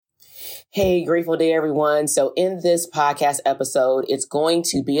Hey, grateful day, everyone. So in this podcast episode, it's going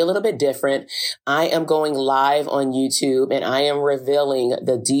to be a little bit different. I am going live on YouTube and I am revealing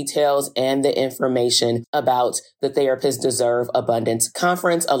the details and the information about the Therapists Deserve Abundance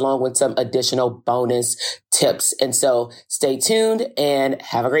Conference, along with some additional bonus tips. And so stay tuned and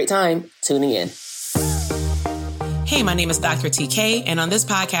have a great time tuning in. Hey, my name is Dr. TK, and on this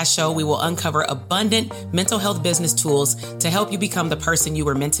podcast show, we will uncover abundant mental health business tools to help you become the person you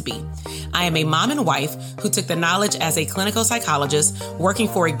were meant to be. I am a mom and wife who took the knowledge as a clinical psychologist, working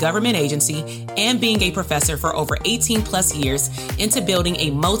for a government agency, and being a professor for over 18 plus years into building a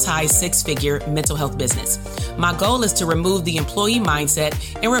multi-six-figure mental health business. My goal is to remove the employee mindset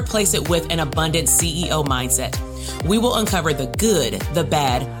and replace it with an abundant CEO mindset. We will uncover the good, the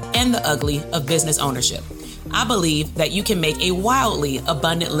bad, and the ugly of business ownership. I believe that you can make a wildly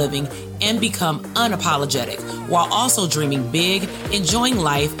abundant living and become unapologetic while also dreaming big, enjoying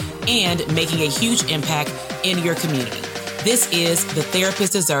life, and making a huge impact in your community. This is the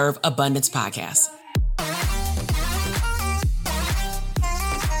Therapists Deserve Abundance podcast.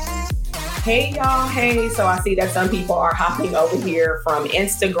 Hey, y'all. Hey, so I see that some people are hopping over here from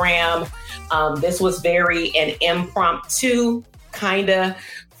Instagram. This was very an impromptu kind of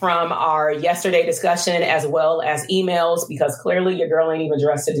from our yesterday discussion as well as emails, because clearly your girl ain't even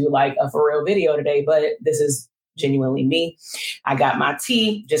dressed to do like a for real video today, but this is genuinely me. I got my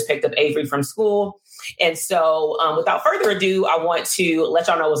tea, just picked up Avery from school. And so without further ado, I want to let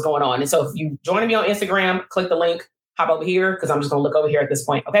y'all know what's going on. And so if you join me on Instagram, click the link, hop over here, because I'm just going to look over here at this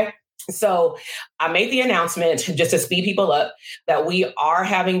point. Okay. So I made the announcement just to speed people up that we are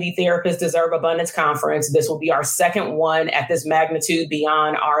having the Therapists Deserve Abundance Conference. This will be our second one at this magnitude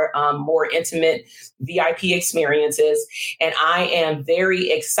beyond our more intimate VIP experiences. And I am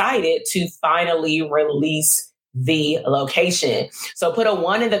very excited to finally release the location. So put a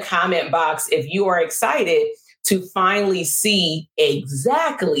 1 in the comment box if you are excited to finally see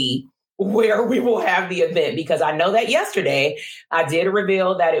exactly where we will have the event, because I know that yesterday I did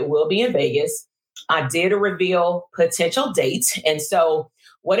reveal that it will be in Vegas. I did reveal potential dates. And so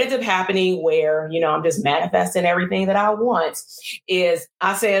what ends up happening where, I'm just manifesting everything that I want is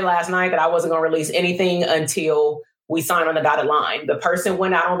I said last night that I wasn't going to release anything until we sign on the dotted line. The person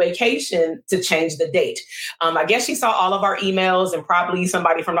went out on vacation to change the date. I guess she saw all of our emails and probably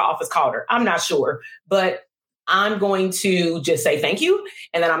somebody from the office called her. I'm not sure, but I'm going to just say thank you.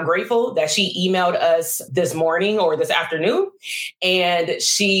 And then I'm grateful that she emailed us this morning or this afternoon. And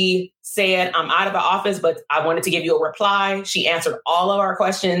she said, I'm out of the office, but I wanted to give you a reply. She answered all of our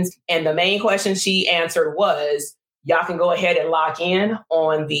questions. And the main question she answered was, y'all can go ahead and lock in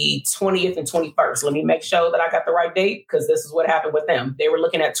on the 20th and 21st. Let me make sure that I got the right date, because this is what happened with them. They were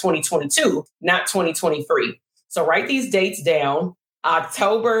looking at 2022, not 2023. So write these dates down: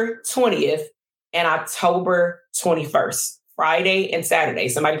 October 20th and October 21st, Friday and Saturday.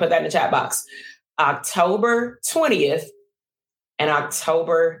 Somebody put that in the chat box. October 20th and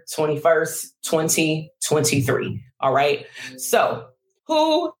October 21st, 2023. All right. So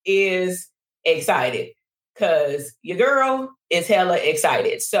who is excited? Because your girl is hella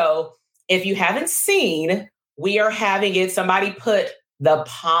excited. So if you haven't seen, we are having it. Somebody put the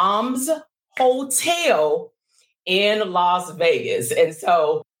Palms Hotel in Las Vegas. And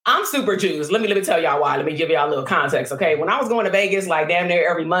so I'm super juiced. Let me tell y'all why. Let me give y'all a little context. Okay. When I was going to Vegas, like damn near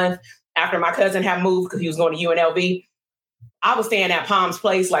every month after my cousin had moved because he was going to UNLV, I was staying at Palms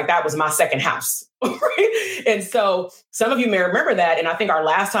Place like that was my second house. Right? And so some of you may remember that. And I think our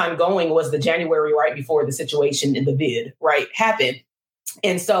last time going was the January right before the situation in the vid, right, happened.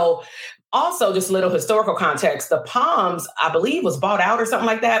 And so also just a little historical context, the Palms, I believe, was bought out or something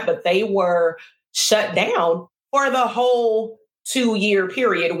like that, but they were shut down for the whole 2-year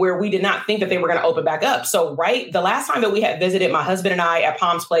period where we did not think that they were going to open back up. So, right, the last time that we had visited my husband and I at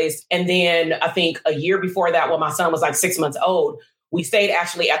Palms Place, and then I think a year before that, when my son was like 6 months old, we stayed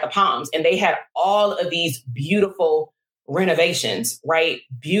actually at the Palms, and they had all of these beautiful renovations, right?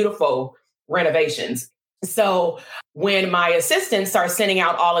 Beautiful renovations. So when my assistant starts sending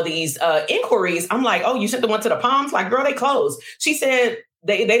out all of these inquiries, I'm like, oh, you sent the one to the Palms? Like, girl, they closed. She said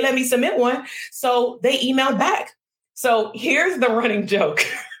they let me submit one. So they emailed back. So here's the running joke.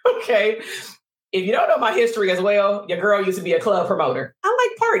 Okay. If you don't know my history as well, your girl used to be a club promoter. I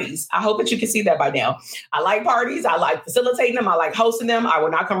like parties. I hope that you can see that by now. I like parties. I like facilitating them. I like hosting them. I will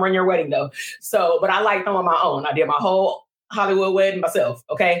not come run your wedding though. So, but I like them on my own. I did my whole Hollywood wedding myself.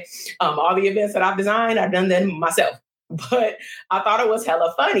 Okay. All the events that I've designed, I've done them myself. But I thought it was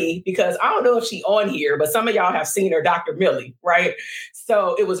hella funny because I don't know if she on here, but some of y'all have seen her, Dr. Millie, right?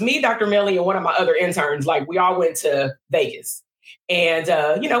 So it was me, Dr. Millie, and one of my other interns. Like we all went to Vegas and,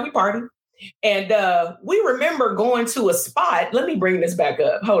 we partied. And we remember going to a spot. Let me bring this back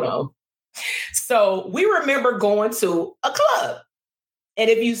up. Hold on. So we remember going to a club. And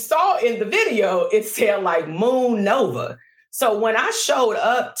if you saw in the video, it said like Moon Nova. So when I showed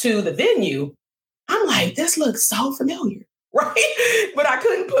up to the venue, I'm like, this looks so familiar, right? But I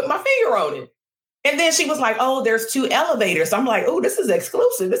couldn't put my finger on it. And then she was like, oh, there's 2 elevators. I'm like, oh, this is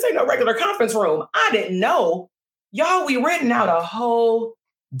exclusive. This ain't no regular conference room. I didn't know. Y'all, we renting out a whole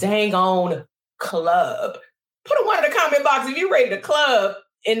dang on club. Put a 1 in the comment box if you rated a club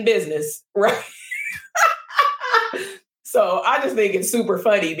in business, right? So I just think it's super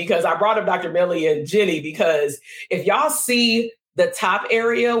funny because I brought up Dr. Millie and Jenny because if y'all see the top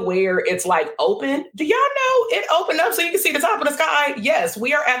area where it's like open, do y'all know it opened up so you can see the top of the sky? Yes,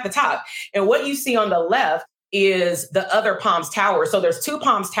 we are at the top. And what you see on the left is the other Palms Tower. So there's 2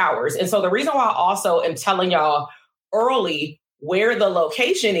 Palms Towers. And so the reason why I also am telling y'all early where the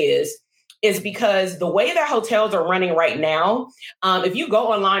location is because the way that hotels are running right now, if you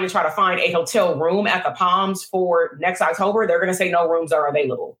go online and try to find a hotel room at the Palms for next October, they're going to say no rooms are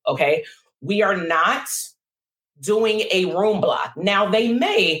available. Okay. We are not doing a room block. Now they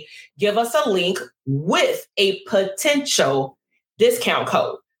may give us a link with a potential discount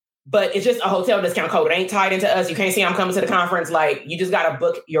code, but it's just a hotel discount code. It ain't tied into us. You can't say I'm coming to the conference. Like you just got to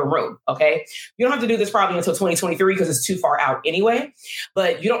book your room. Okay. You don't have to do this probably until 2023 because it's too far out anyway,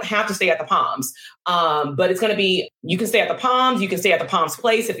 but you don't have to stay at the Palms. But it's going to be, you can stay at the Palms. You can stay at the Palms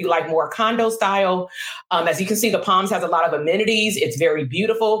Place if you like more condo style. As you can see, the Palms has a lot of amenities. It's very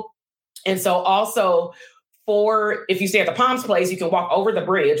beautiful. And so also if you stay at the Palms Place, you can walk over the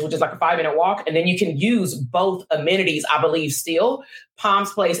bridge, which is like a 5-minute walk. And then you can use both amenities, I believe, still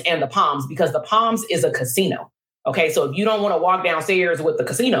Palms Place and the Palms, because the Palms is a casino. Okay. So if you don't want to walk downstairs with the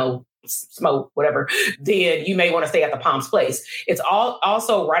casino smoke, whatever, then you may want to stay at the Palms Place. It's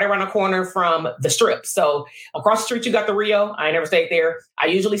also right around the corner from the Strip. So across the street, you got the Rio. I ain't never stayed there. I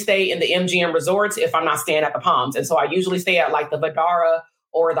usually stay in the MGM resorts if I'm not staying at the Palms. And so I usually stay at like the Vdara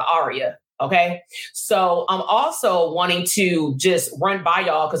or the Aria. Okay. So I'm also wanting to just run by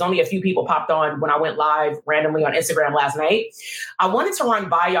y'all because only a few people popped on when I went live randomly on Instagram last night. I wanted to run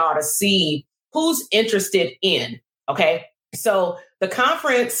by y'all to see who's interested in. Okay. So the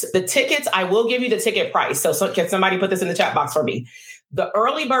conference, the tickets, I will give you the ticket price. So can somebody put this in the chat box for me? The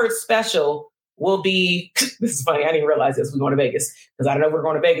early bird special will be, this is funny. I didn't realize this. We're going to Vegas because I don't know we're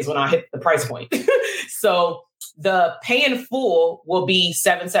going to Vegas when I hit the price point. So the pay in full will be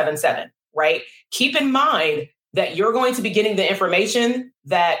 $777. Right? Keep in mind that you're going to be getting the information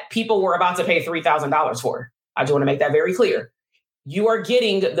that people were about to pay $3,000 for. I just want to make that very clear. You are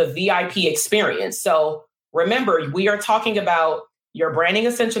getting the VIP experience. So remember, we are talking about your branding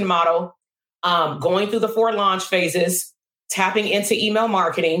ascension model, going through the 4 launch phases, tapping into email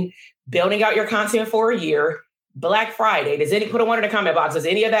marketing, building out your content for a year, Black Friday. Put a 1 in the comment box. Does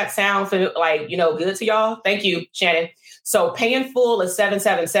any of that sound like, good to y'all? Thank you, Shannon. So pay in full is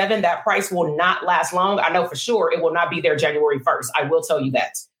 $777. That price will not last long. I know for sure it will not be there January 1st. I will tell you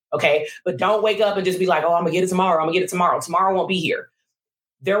that. Okay. But don't wake up and just be like, oh, I'm gonna get it tomorrow. Tomorrow won't be here.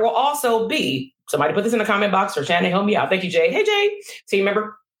 There will also be, somebody put this in the comment box or Shannon, help me out. Thank you, Jay. Hey, Jay. Team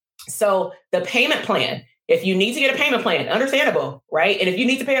member. So the payment plan, if you need to get a payment plan, understandable, right? And if you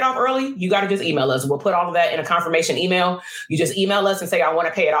need to pay it off early, you got to just email us. We'll put all of that in a confirmation email. You just email us and say, I want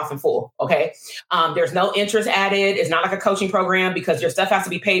to pay it off in full. Okay. There's no interest added. It's not like a coaching program because your stuff has to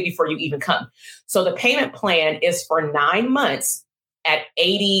be paid before you even come. So the payment plan is for 9 months at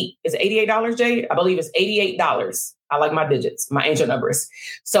 $88, Jay? I believe it's $88. I like my digits, my angel numbers.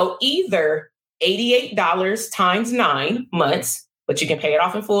 So either $88 times 9 months, but you can pay it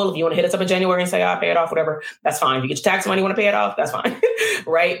off in full. If you want to hit us up in January and say, I'll pay it off, whatever, that's fine. If you get your tax money, you want to pay it off, that's fine,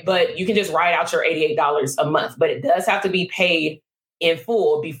 right? But you can just write out your $88 a month, but it does have to be paid in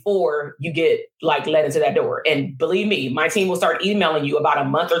full before you get like let into that door. And believe me, my team will start emailing you about a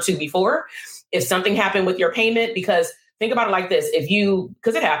month or 2 before if something happened with your payment, because think about it like this.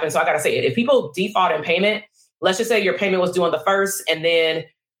 Because it happens, so I got to say it. If people default in payment, let's just say your payment was due on the 1st and then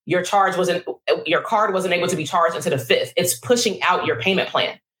your card wasn't able to be charged until the 5th. It's pushing out your payment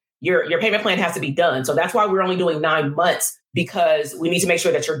plan. Your payment plan has to be done. So that's why we're only doing 9 months, because we need to make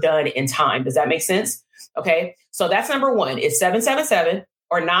sure that you're done in time. Does that make sense? Okay. So that's number 1. It's $777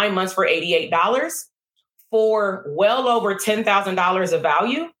 or 9 months for $88 for well over $10,000 of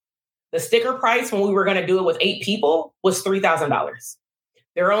value. The sticker price when we were going to do it with 8 people was $3,000.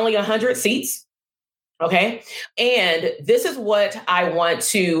 There are only 100 seats. Okay. And this is what I want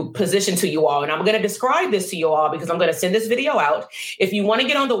to position to you all. And I'm going to describe this to you all because I'm going to send this video out. If you want to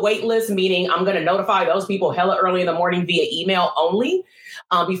get on the wait list, meaning I'm going to notify those people hella early in the morning via email only.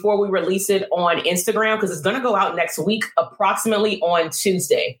 before we release it on Instagram, because it's going to go out next week, approximately on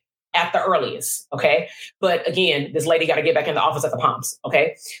Tuesday at the earliest. Okay. But again, this lady got to get back in the office at the Palms.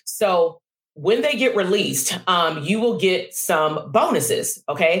 Okay. So when they get released, you will get some bonuses.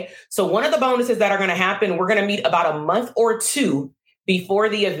 Okay. So one of the bonuses that are going to happen, we're going to meet about a month or two before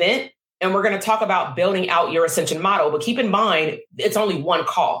the event. And we're going to talk about building out your ascension model. But keep in mind, it's only one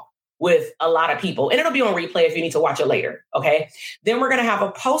call with a lot of people. And it'll be on replay if you need to watch it later. Okay. Then we're going to have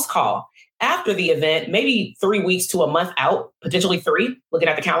a post call after the event, maybe 3 weeks to a month out, potentially 3, looking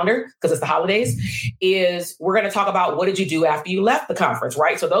at the calendar because it's the holidays, is we're going to talk about what did you do after you left the conference,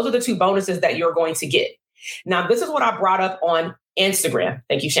 right? So those are the 2 bonuses that you're going to get. Now, this is what I brought up on Instagram.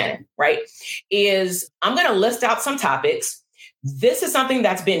 Thank you, Shannon, right? Is I'm going to list out some topics. This is something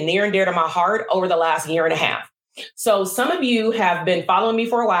that's been near and dear to my heart over the last year and a half. So some of you have been following me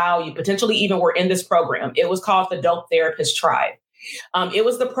for a while. You potentially even were in this program. It was called the Dope Therapist Tribe. It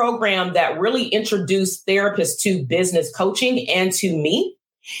was the program that really introduced therapists to business coaching and to me.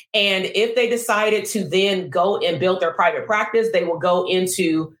 And if they decided to then go and build their private practice, they will go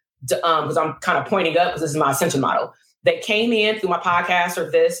into, because I'm kind of pointing up because this is my ascension model. They came in through my podcast or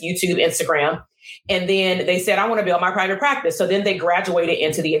this, YouTube, Instagram, and then they said, I want to build my private practice. So then they graduated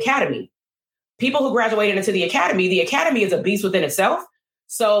into the academy. People who graduated into the academy is a beast within itself.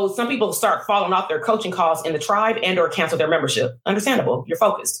 So some people start falling off their coaching calls in the tribe and or cancel their membership. Understandable. You're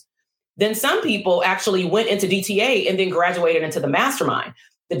focused. Then some people actually went into DTA and then graduated into the mastermind.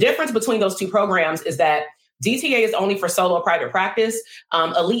 The difference between those 2 programs is that DTA is only for solo private practice.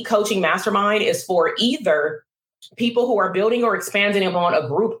 Elite Coaching Mastermind is for either people who are building or expanding upon a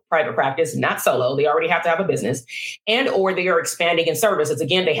group private practice, not solo. They already have to have a business, and or they are expanding in services.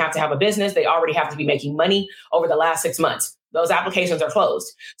 Again, they have to have a business. They already have to be making money over the last 6 months. Those applications are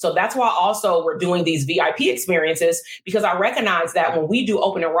closed. So that's why also we're doing these VIP experiences, because I recognize that when we do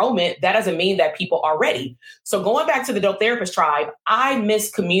open enrollment, that doesn't mean that people are ready. So going back to the Dope Therapist Tribe, I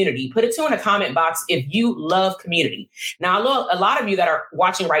miss community. Put it 2 in the comment box if you love community. Now, a lot of you that are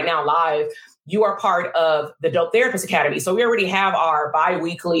watching right now live, you are part of the Dope Therapist Academy. So we already have our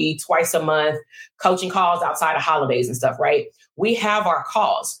bi-weekly, twice a month coaching calls outside of holidays and stuff, right? We have our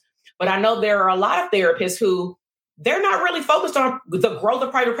calls. But I know there are a lot of therapists who they're not really focused on the growth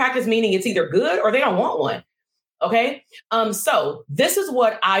of private practice, meaning it's either good or they don't want one. Okay. So this is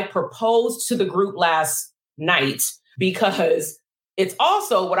what I proposed to the group last night, because it's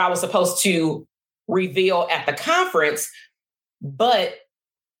also what I was supposed to reveal at the conference, but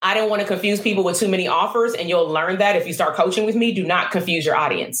I didn't want to confuse people with too many offers. And you'll learn that if you start coaching with me. Do not confuse your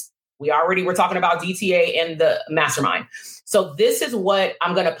audience. We're talking about DTA and the mastermind. So this is what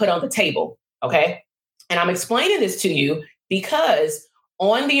I'm going to put on the table. Okay. And I'm explaining this to you because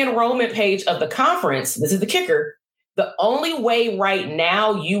on the enrollment page of the conference, this is the kicker, the only way right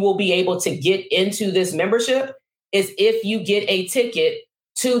now you will be able to get into this membership is if you get a ticket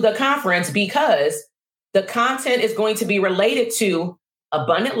to the conference, because the content is going to be related to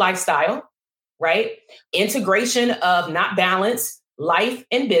abundant lifestyle, right? Integration of not balance, life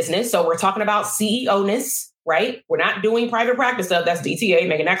and business. So we're talking about CEO-ness, right? We're not doing private practice stuff. That's DTA,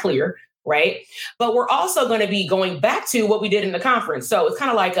 making that clear. Right. But we're also going to be going back to what we did in the conference. So it's kind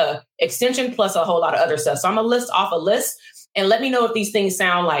of like a extension plus a whole lot of other stuff. So I'm going to list off a list and let me know if these things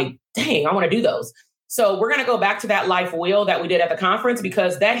sound like, dang, I want to do those. So we're going to go back to that life wheel that we did at the conference,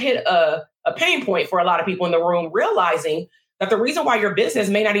 because that hit a pain point for a lot of people in the room, realizing that the reason why your business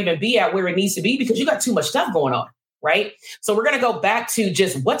may not even be at where it needs to be because you got too much stuff going on. Right. So we're going to go back to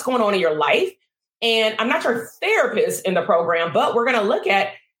just what's going on in your life. And I'm not your therapist in the program, but we're going to look at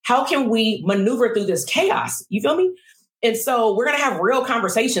how can we maneuver through this chaos? You feel me? And so we're going to have real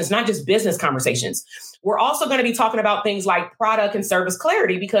conversations, not just business conversations. We're also going to be talking about things like product and service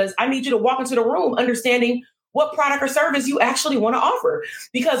clarity, because I need you to walk into the room understanding what product or service you actually want to offer.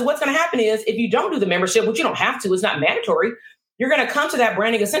 Because what's going to happen is if you don't do the membership, which you don't have to, it's not mandatory, you're going to come to that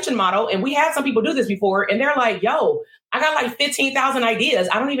branding ascension model. And we had some people do this before and they're like, yo, I got like 15,000 ideas.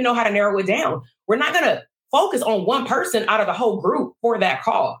 I don't even know how to narrow it down. We're not going to focus on one person out of the whole group for that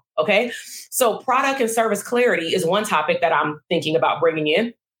call. Okay. So product and service clarity is one topic that I'm thinking about bringing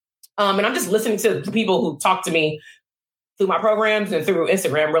in. And I'm just listening to people who talk to me through my programs and through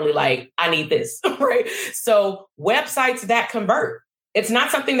Instagram, really like, I need this, right? So websites that convert. It's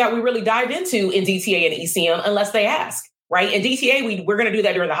not something that we really dive into in DTA and ECM unless they ask, right? In DTA, we're going to do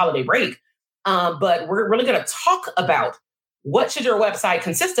that during the holiday break. But we're really going to talk about what should your website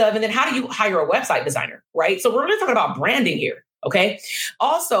consist of? And then how do you hire a website designer, right? So we're really talking about branding here, okay?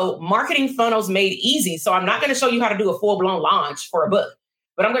 Also, marketing funnels made easy. So I'm not going to show you how to do a full-blown launch for a book,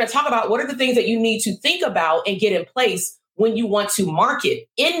 but I'm going to talk about what are the things that you need to think about and get in place when you want to market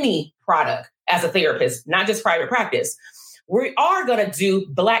any product as a therapist, not just private practice. We are going to do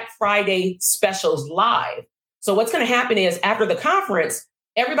Black Friday specials live. So what's going to happen is after the conference,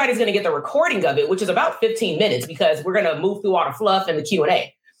 everybody's going to get the recording of it, which is about 15 minutes because we're going to move through all the fluff and the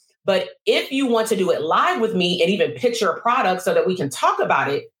Q&A. But if you want to do it live with me and even pitch your product so that we can talk about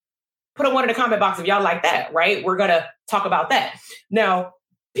it, put a one in the comment box if y'all like that, right? We're going to talk about that. Now,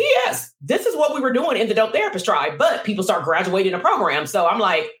 P.S., this is what we were doing in the Dope Therapist Tribe, but people start graduating the program. So I'm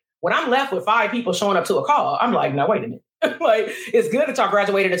like, when I'm left with 5 people showing up to a call, I'm like, no, wait a minute. Like, it's good that y'all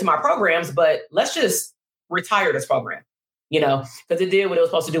graduated into my programs, but let's just retire this program, because it did what it was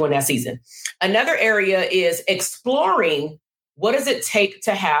supposed to do in that season. Another area is exploring what does it take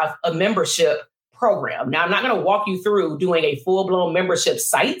to have a membership program. Now, I'm not going to walk you through doing a full-blown membership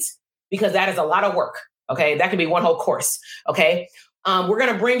site because that is a lot of work. Okay. That could be one whole course. Okay. We're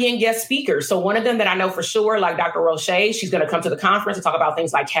going to bring in guest speakers. So one of them that I know for sure, like Dr. Roche, she's going to come to the conference and talk about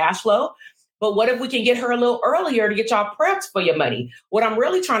things like cash flow. But what if we can get her a little earlier to get y'all prepped for your money? What I'm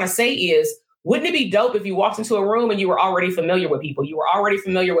really trying to say is, wouldn't it be dope if you walked into a room and you were already familiar with people? You were already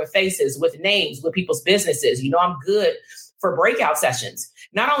familiar with faces, with names, with people's businesses. I'm good for breakout sessions.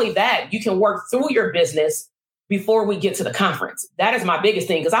 Not only that, you can work through your business before we get to the conference. That is my biggest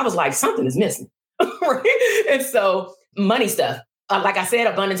thing because I was like, something is missing. Right? And so money stuff. Like I said,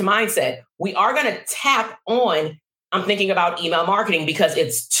 abundance mindset. We are going to tap on, I'm thinking about email marketing because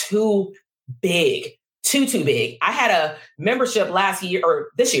it's too big, too big. I had a membership last year or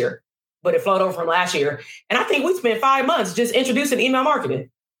this year, but it flowed over from last year. And I think we spent 5 months just introducing email marketing.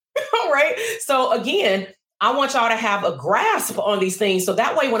 All right. So again, I want y'all to have a grasp on these things. So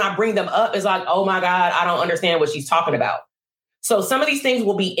that way, when I bring them up, it's like, oh my God, I don't understand what she's talking about. So some of these things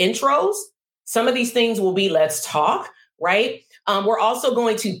will be intros. Some of these things will be let's talk, right? We're also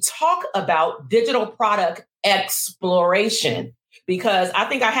going to talk about digital product exploration because I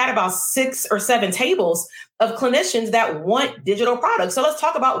think I had about 6 or 7 tables of clinicians that want digital products. So let's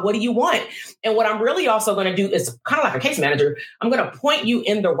talk about what do you want? And what I'm really also going to do is kind of like a case manager. I'm going to point you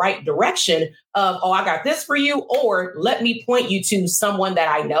in the right direction of, oh, I got this for you, or let me point you to someone that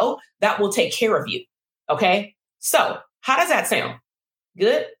I know that will take care of you. Okay. So how does that sound?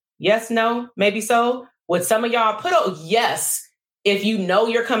 Good? Yes, no, maybe so. Would some of y'all put a yes if you know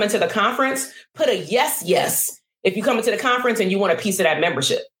you're coming to the conference? Put a yes if you come into the conference and you want a piece of that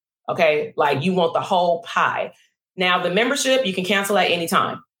membership. Okay, like you want the whole pie. Now, the membership, you can cancel at any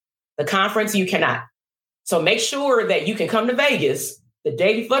time. The conference, you cannot. So make sure that you can come to Vegas the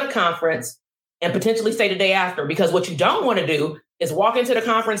day before the conference and potentially stay the day after, because what you don't want to do is walk into the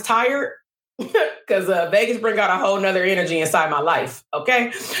conference tired because Vegas bring out a whole nother energy inside my life.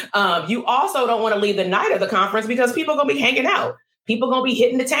 Okay. You also don't want to leave the night of the conference because people are going to be hanging out. People going to be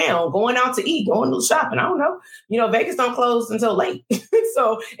hitting the town, going out to eat, going to shopping. I don't know. Vegas don't close until late.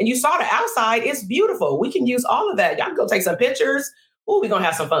 So, and you saw the outside. It's beautiful. We can use all of that. Y'all can go take some pictures. Ooh, we're going to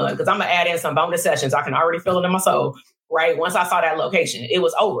have some fun because I'm going to add in some bonus sessions. I can already feel it in my soul, right? Once I saw that location, it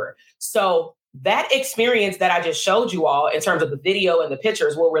was over. So that experience that I just showed you all in terms of the video and the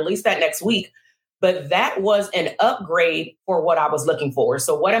pictures, we'll release that next week. But that was an upgrade for what I was looking for.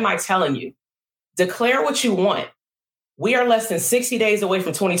 So what am I telling you? Declare what you want. We are less than 60 days away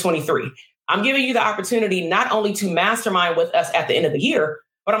from 2023. I'm giving you the opportunity not only to mastermind with us at the end of the year,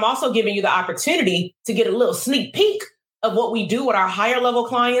 but I'm also giving you the opportunity to get a little sneak peek of what we do with our higher level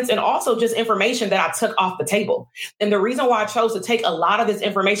clients and also just information that I took off the table. And the reason why I chose to take a lot of this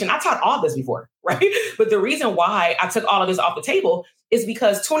information, I taught all this before, right? But the reason why I took all of this off the table is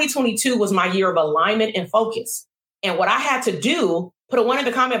because 2022 was my year of alignment and focus. And what I had to do, put a 1 in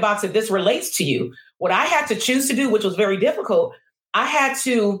the comment box if this relates to you. What I had to choose to do, which was very difficult, I had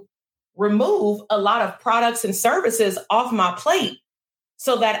to remove a lot of products and services off my plate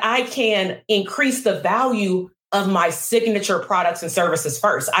so that I can increase the value of my signature products and services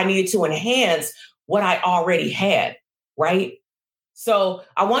first. I needed to enhance what I already had, right? So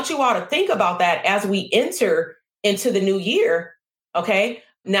I want you all to think about that as we enter into the new year, okay?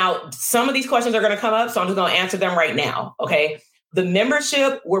 Now, some of these questions are going to come up, so I'm just going to answer them right now, okay? The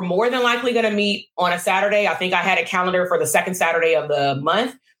membership, we're more than likely going to meet on a Saturday. I think I had a calendar for the second Saturday of the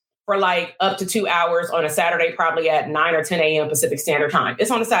month for like up to 2 hours on a Saturday, probably at 9 or 10 a.m. Pacific Standard Time.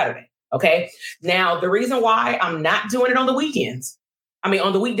 It's on a Saturday. Okay. Now, the reason why I'm not doing it on the weekends, on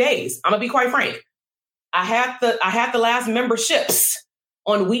the weekdays, I'm gonna be quite frank. I had the last memberships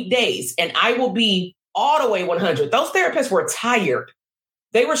on weekdays and I will be all the way 100. Those therapists were tired.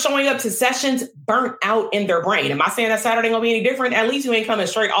 They were showing up to sessions burnt out in their brain. Am I saying that Saturday gonna be any different? At least you ain't coming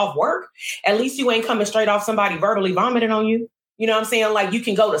straight off work. At least you ain't coming straight off somebody verbally vomiting on you. You know what I'm saying? Like you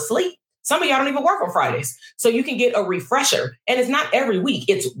can go to sleep. Some of y'all don't even work on Fridays. So you can get a refresher. And it's not every week.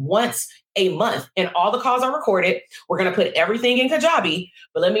 It's once a month. And all the calls are recorded. We're going to put everything in Kajabi.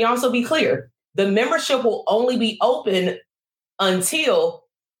 But let me also be clear. The membership will only be open until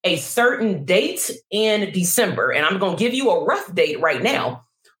a certain date in December. And I'm going to give you a rough date right now.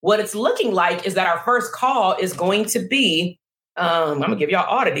 What it's looking like is that our first call is going to be, I'm going to give y'all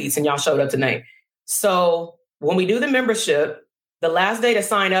all the dates and y'all showed up tonight. So when we do the membership, the last day to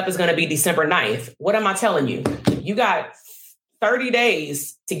sign up is going to be December 9th. What am I telling you? You got 30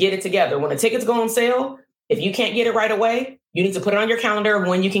 days to get it together. When the tickets go on sale, if you can't get it right away, you need to put it on your calendar of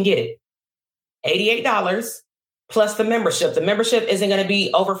when you can get it. $88 plus the membership. The membership isn't going to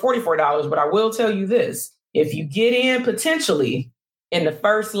be over $44, but I will tell you this. If you get in potentially in the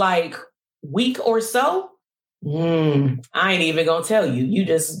first week or so, I ain't even going to tell you. You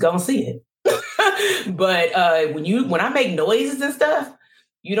just going to see it. But when I make noises and stuff,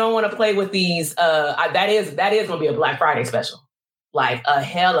 you don't want to play with these. That is going to be a Black Friday special, like a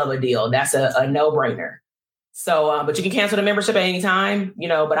hell of a deal. That's a no-brainer. So, but you can cancel the membership at any time,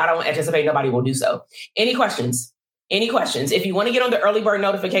 but I don't anticipate nobody will do so. Any questions? If you want to get on the early bird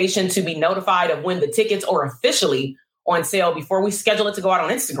notification to be notified of when the tickets are officially on sale before we schedule it to go out on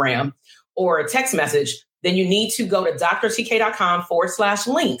Instagram or a text message, then you need to go to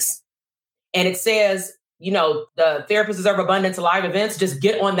drtk.com/links. And it says, the Therapists Deserve Abundance live events. Just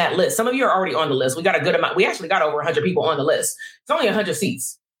get on that list. Some of you are already on the list. We got a good amount. We actually got over 100 people on the list. It's only 100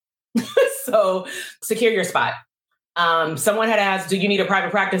 seats. So secure your spot. Someone had asked, do you need a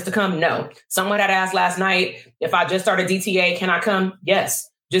private practice to come? No. Someone had asked last night, if I just started DTA, can I come? Yes.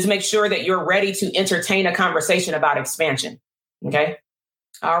 Just make sure that you're ready to entertain a conversation about expansion. Okay.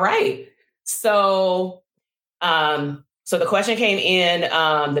 All right. So the question came in,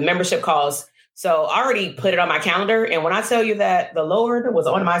 the membership calls. So I already put it on my calendar. And when I tell you that the Lord was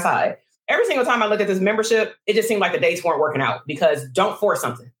on my side, every single time I look at this membership, it just seemed like the dates weren't working out, because don't force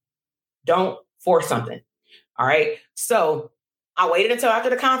something. Don't force something. All right. So I waited until after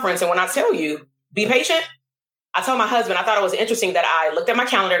the conference. And when I tell you, be patient, I told my husband, I thought it was interesting that I looked at my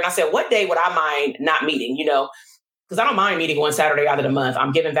calendar and I said, what day would I mind not meeting? Because I don't mind meeting one Saturday out of the month.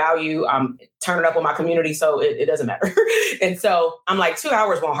 I'm giving value. I'm turning up with my community. So it doesn't matter. And so I'm like, 2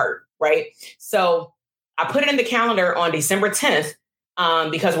 hours won't hurt. Right. So I put it in the calendar on December 10th.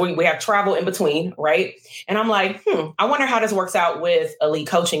 Because we have travel in between, right? And I'm like, I wonder how this works out with Elite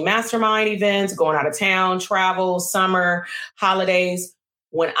Coaching Mastermind events, going out of town, travel, summer, holidays.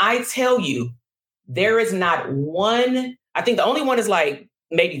 When I tell you, there is not one, I think the only one is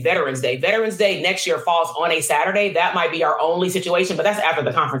maybe Veterans Day. Veterans Day next year falls on a Saturday. That might be our only situation, but that's after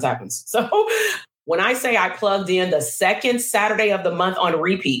the conference happens. So when I say I plugged in the second Saturday of the month on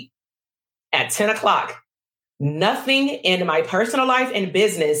repeat at 10 o'clock, nothing in my personal life and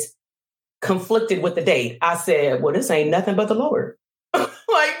business conflicted with the date. I said, well, this ain't nothing but the Lord. Because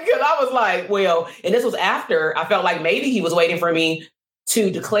I was like, well, and this was after I felt like maybe he was waiting for me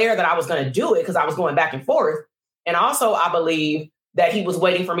to declare that I was going to do it, because I was going back and forth. And also, I believe that he was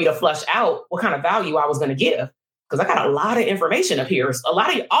waiting for me to flush out what kind of value I was going to give, because I got a lot of information up here.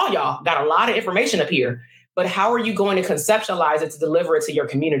 All y'all got a lot of information up here. But how are you going to conceptualize it to deliver it to your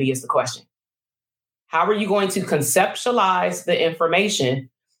community is the question. How are you going to conceptualize the information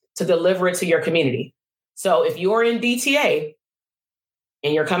to deliver it to your community? So if you're in DTA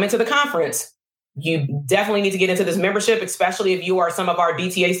and you're coming to the conference, you definitely need to get into this membership, especially if you are some of our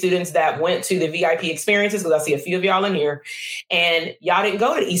DTA students that went to the VIP experiences, because I see a few of y'all in here and y'all didn't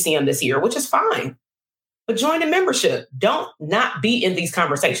go to ECM this year, which is fine. But join the membership. Don't not be in these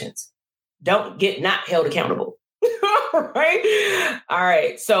conversations. Don't get not held accountable. Right? All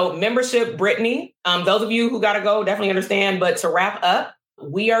right. So membership, Brittany, those of you who got to go definitely understand. But to wrap up, I'm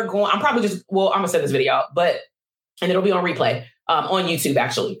going to send this video out, and it'll be on replay on YouTube,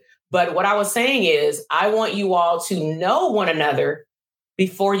 actually. But what I was saying is, I want you all to know one another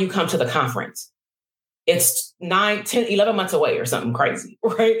before you come to the conference. It's 9, 10, 11 months away or something crazy,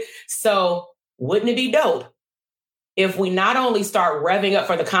 right? So wouldn't it be dope if we not only start revving up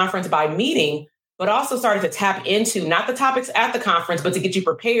for the conference by meeting, but also started to tap into not the topics at the conference, but to get you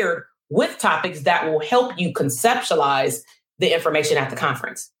prepared with topics that will help you conceptualize the information at the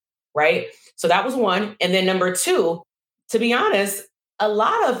conference, right? So that was one. And then number two, to be honest, a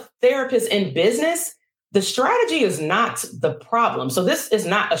lot of therapists in business, the strategy is not the problem. So this is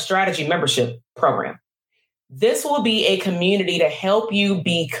not a strategy membership program. This will be a community to help you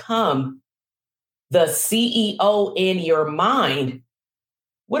become the CEO in your mind,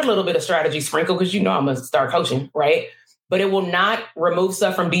 with a little bit of strategy sprinkle, because I'm going to start coaching, right? But it will not remove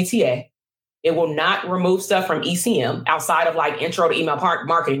stuff from DTA. It will not remove stuff from ECM outside of like intro to email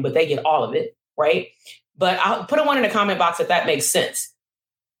marketing, but they get all of it, right? But I'll put a one in the comment box if that makes sense.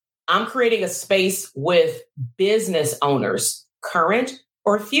 I'm creating a space with business owners, current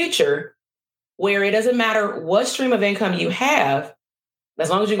or future, where it doesn't matter what stream of income you have.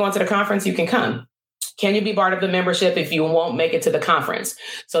 As long as you're going to the conference, you can come. Can you be part of the membership if you won't make it to the conference?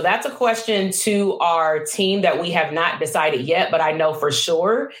 So that's a question to our team that we have not decided yet, but I know for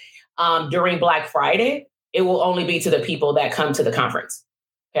sure during Black Friday, it will only be to the people that come to the conference.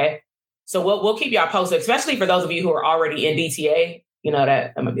 Okay. So we'll keep y'all posted, especially for those of you who are already in DTA. You know,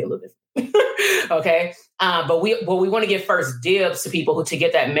 that might be a little different. Okay. But we want to give first dibs to people to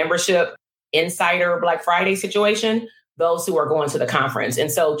get that membership insider Black Friday situation, those who are going to the conference.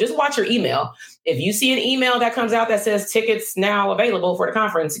 And so just watch your email. If you see an email that comes out that says tickets now available for the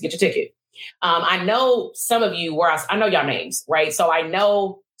conference, get your ticket. I know some of you I know y'all names, right? So I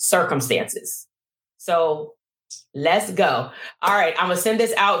know circumstances. So let's go. All right. I'm going to send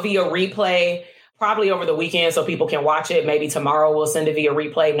this out via replay probably over the weekend so people can watch it. Maybe tomorrow we'll send it via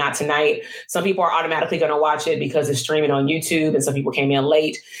replay, not tonight. Some people are automatically going to watch it because it's streaming on YouTube and some people came in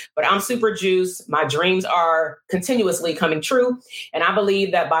late. But I'm super juiced. My dreams are continuously coming true. And I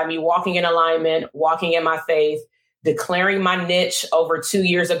believe that by me walking in alignment, walking in my faith, declaring my niche over 2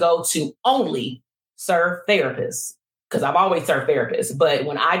 years ago to only serve therapists, because I've always served therapists. But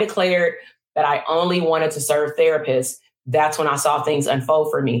when I declared that I only wanted to serve therapists, that's when I saw things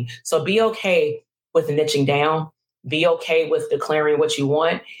unfold for me. So be okay with niching down, be okay with declaring what you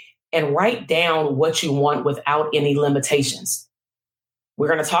want, and write down what you want without any limitations. We're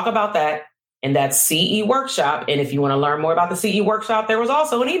going to talk about that in that CE workshop. And if you want to learn more about the CE workshop, there was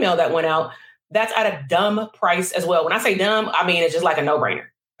also an email that went out that's at a dumb price as well. When I say dumb, I mean, it's just like a no-brainer,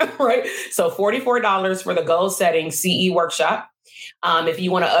 right? So $44 for the goal setting CE workshop. If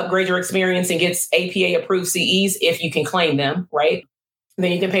you want to upgrade your experience and get APA approved CEs, if you can claim them, right?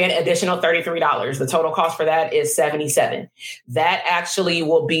 Then you can pay an additional $33. The total cost for that is $77. That actually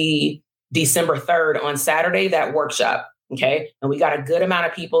will be December 3rd on Saturday, that workshop. Okay. And we got a good amount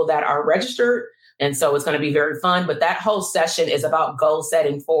of people that are registered. And so it's going to be very fun. But that whole session is about goal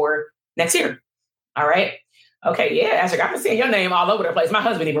setting for next year. All right. Okay. Yeah. Ashley, I've been seeing your name all over the place. My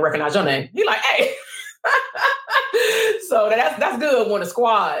husband even recognized your name. He's like, hey. So that's good when a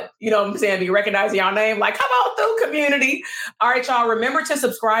squad, you know what I'm saying, be recognizing y'all name, like, come on through, community. All right, y'all, remember to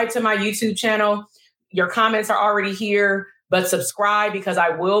subscribe to my YouTube channel. Your comments are already here, but subscribe because I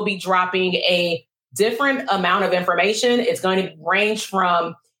will be dropping a different amount of information. It's going to range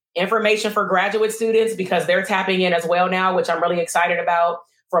from information for graduate students because they're tapping in as well now, which I'm really excited about,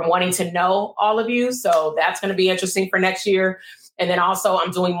 from wanting to know all of you. So that's going to be interesting for next year. And then also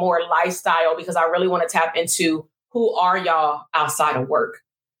I'm doing more lifestyle because I really want to tap into who are y'all outside of work,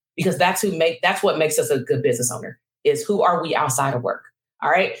 because that's what makes us a good business owner, is who are we outside of work. All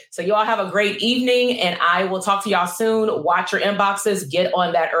right. So you all have a great evening and I will talk to y'all soon. Watch your inboxes, get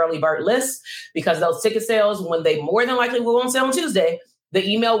on that early bird list because those ticket sales, when they more than likely will on sale on Tuesday, the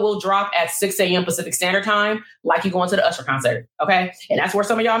email will drop at 6 a.m. Pacific Standard Time, like you going to the Usher concert. Okay. And that's where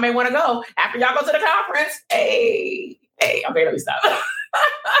some of y'all may want to go after y'all go to the conference. Hey, okay, let me stop.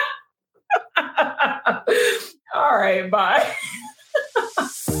 All right, bye.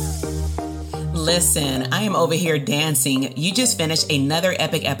 Listen, I am over here dancing. You just finished another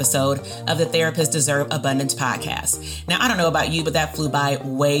epic episode of the Therapists Deserve Abundance podcast. Now, I don't know about you, but that flew by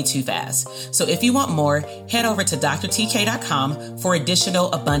way too fast. So if you want more, head over to drtk.com for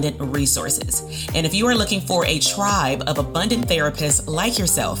additional abundant resources. And if you are looking for a tribe of abundant therapists like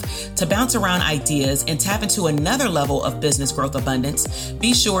yourself to bounce around ideas and tap into another level of business growth abundance,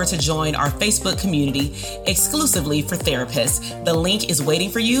 be sure to join our Facebook community exclusively for therapists. The link is waiting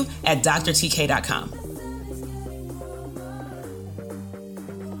for you at drtk.com.